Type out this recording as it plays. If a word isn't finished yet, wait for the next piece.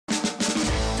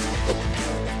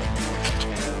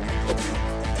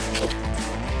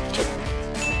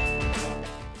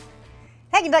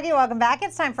Hi, Kentucky. Welcome back.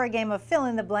 It's time for a game of Fill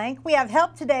in the Blank. We have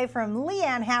help today from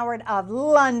Leanne Howard of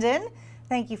London.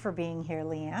 Thank you for being here,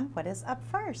 Leanne. What is up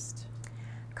first?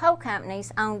 Coal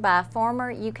companies owned by a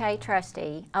former UK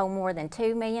trustee owe more than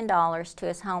 $2 million to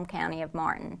his home county of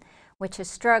Martin, which has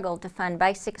struggled to fund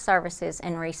basic services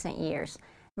in recent years.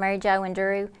 Mary Jo and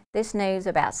Drew, this news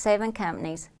about 7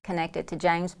 companies connected to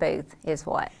James Booth is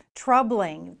what?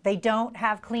 Troubling. They don't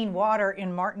have clean water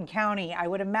in Martin County. I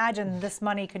would imagine this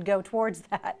money could go towards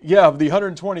that. Yeah, of the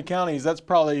 120 counties, that's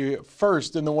probably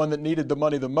first and the one that needed the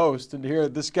money the most. And here,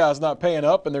 this guy's not paying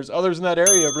up, and there's others in that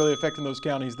area really affecting those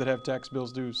counties that have tax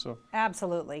bills due. So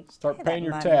absolutely. Start paying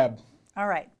your tab. All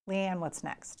right, Leanne, what's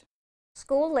next?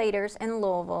 School leaders in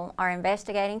Louisville are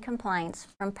investigating complaints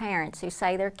from parents who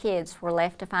say their kids were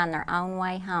left to find their own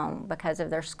way home because of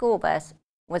their school bus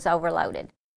was overloaded.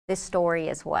 This story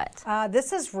is what?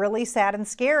 This is really sad and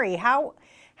scary. How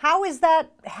is that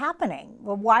happening?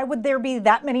 Well, why would there be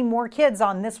that many more kids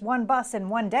on this one bus in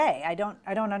one day? I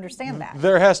don't understand that.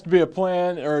 There has to be a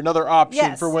plan or another option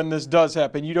Yes. for when this does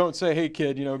happen. You don't say, hey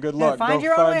kid, you know, good luck. Find Go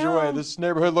your find own your way way. home. This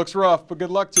neighborhood looks rough, but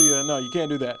good luck to you. No, you can't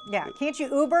do that. Yeah, can't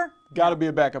you Uber? Got to be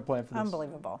a backup plan for this.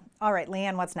 Unbelievable. All right,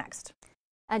 Leanne, what's next?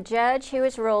 A judge who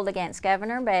has ruled against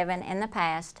Governor Bevin in the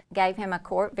past gave him a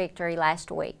court victory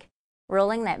last week,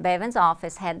 ruling that Bevin's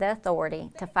office had the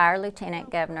authority to fire Lieutenant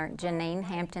Governor Janine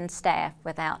Hampton's staff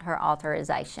without her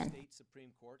authorization.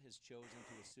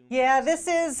 Yeah, this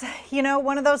is, you know,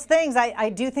 one of those things. I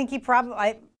do think he probably,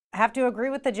 I have to agree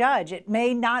with the judge. It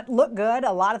may not look good.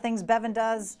 A lot of things Bevin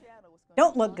does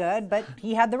don't look good, but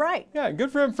he had the right. Yeah,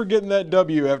 good for him for getting that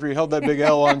W after he held that big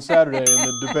L on Saturday in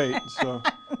the debate. So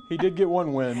he did get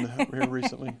one win here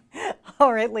recently.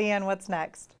 All right, Leanne, what's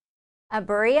next? A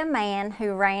Berea man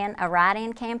who ran a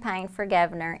write-in campaign for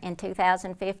governor in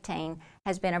 2015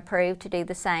 has been approved to do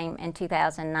the same in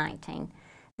 2019.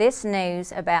 This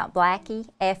news about Blackie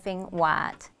effing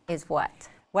White is what?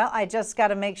 Well, I just got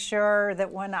to make sure that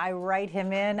when I write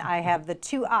him in, I have the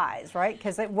 2 I's, right?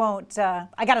 Because it won't, I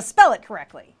got to spell it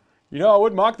correctly. You know, I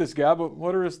would mock this guy, but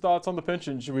what are his thoughts on the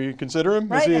pension? Should we consider him?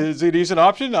 Right. Is he a decent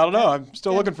option? I don't know. I'm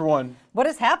still looking for one. What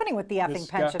is happening with the effing This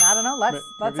pension? guy- I don't know.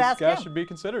 Let's ask this guy him. should be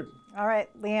considered. All right,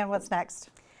 Leanne, what's next?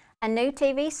 A new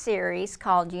TV series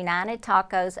called United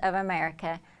Tacos of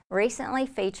America recently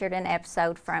featured an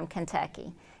episode from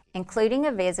Kentucky, including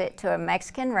a visit to a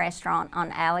Mexican restaurant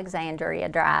on Alexandria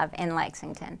Drive in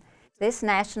Lexington. This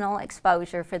national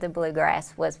exposure for the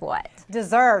bluegrass was what?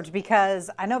 Deserved, because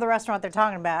I know the restaurant they're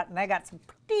talking about, and they got some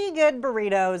pretty good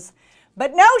burritos.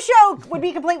 But no show would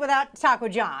be complete without Taco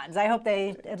John's. I hope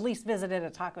they at least visited a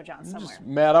Taco John's somewhere.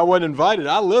 Matt, I wasn't invited.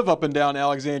 I live up and down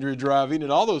Alexandria Drive, eating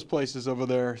at all those places over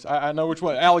there. I know which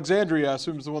one. Alexandria, I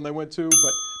assume, is the one they went to,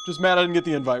 but just mad I didn't get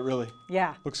the invite, really.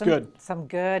 Yeah. Looks good. Some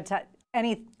good,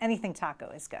 anything taco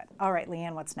is good. All right,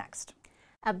 Leanne, what's next?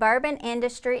 A bourbon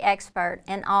industry expert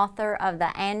and author of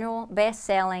the annual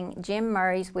best-selling Jim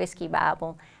Murray's Whiskey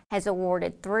Bible has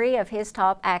awarded 3 of his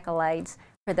top accolades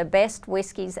for the best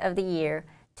whiskeys of the year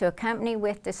to a company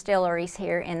with distilleries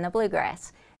here in the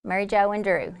Bluegrass. Mary Jo and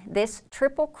Drew, this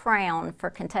triple crown for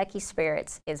Kentucky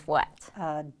spirits is what?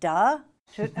 Duh.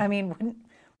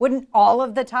 Wouldn't all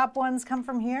of the top ones come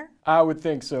from here? I would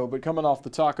think so, but coming off the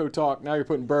taco talk, now you're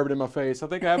putting bourbon in my face. I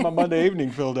think I have my Monday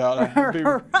evening filled out.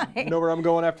 I know where I'm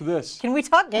going after this. Can we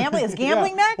talk gambling? Is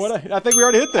gambling Yeah. next? I think we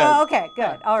already hit that. Oh, okay,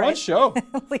 good. All right. Fun show.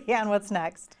 Leanne, what's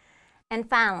next? And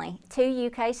finally,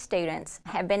 2 UK students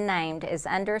have been named as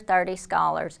under 30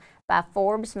 scholars by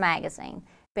Forbes magazine,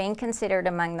 being considered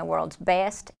among the world's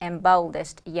best and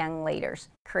boldest young leaders,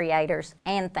 creators,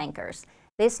 and thinkers.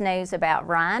 This news about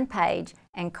Ryan Page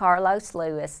and Carlos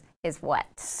Lewis is what?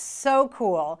 So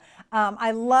cool.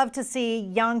 I love to see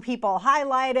young people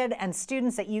highlighted and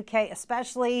students at UK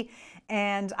especially,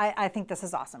 and I think this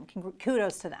is awesome.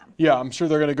 Kudos to them. Yeah, I'm sure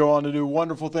they're going to go on to do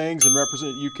wonderful things and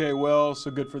represent UK well,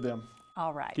 so good for them.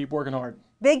 All right. Keep working hard.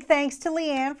 Big thanks to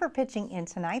Leanne for pitching in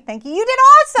tonight. Thank you. You did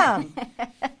awesome.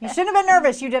 You shouldn't have been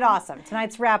nervous. You did awesome.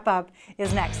 Tonight's wrap-up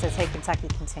is next as Hey Kentucky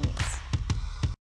continues.